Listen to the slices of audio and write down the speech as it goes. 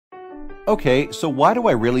Okay, so why do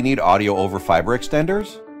I really need audio over fiber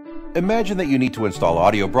extenders? Imagine that you need to install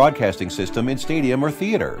audio broadcasting system in stadium or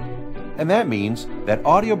theater. And that means that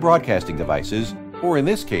audio broadcasting devices, or in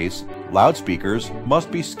this case, loudspeakers,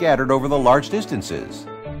 must be scattered over the large distances.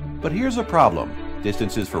 But here's a problem.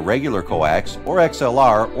 Distances for regular coax or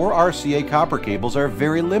XLR or RCA copper cables are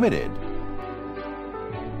very limited.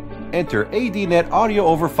 Enter ADNet Audio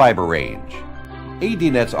over Fiber Range.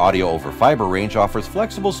 ADNet's Audio over Fiber range offers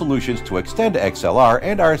flexible solutions to extend XLR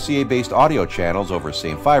and RCA-based audio channels over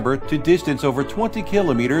same fiber to distance over 20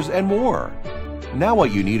 kilometers and more. Now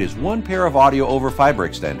what you need is one pair of audio over fiber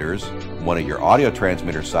extenders, one at your audio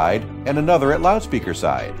transmitter side and another at loudspeaker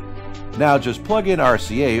side. Now just plug in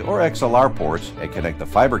RCA or XLR ports and connect the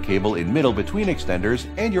fiber cable in middle between extenders,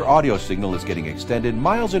 and your audio signal is getting extended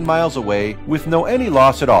miles and miles away with no any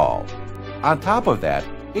loss at all. On top of that,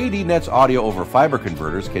 ADNet's audio over fiber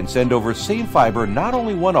converters can send over same fiber not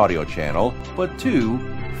only one audio channel, but 2,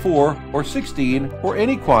 4, or 16, or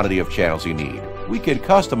any quantity of channels you need. We can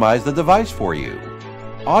customize the device for you.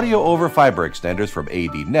 Audio over fiber extenders from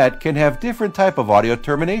ADNet can have different type of audio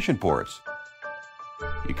termination ports.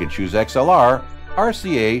 You can choose XLR,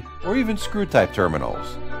 RCA, or even screw type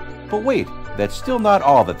terminals. But wait, that's still not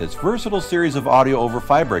all that this versatile series of audio over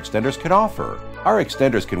fiber extenders can offer. Our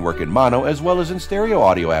extenders can work in mono as well as in stereo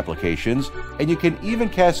audio applications, and you can even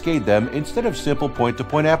cascade them instead of simple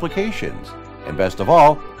point-to-point applications. And best of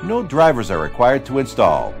all, no drivers are required to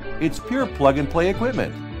install. It's pure plug-and-play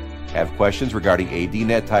equipment. Have questions regarding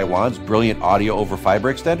ADNet Taiwan's brilliant audio over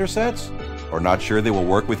fiber extender sets? Or not sure they will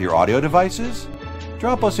work with your audio devices?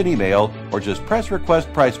 Drop us an email or just press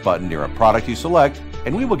Request Price button near a product you select,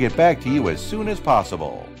 and we will get back to you as soon as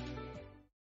possible.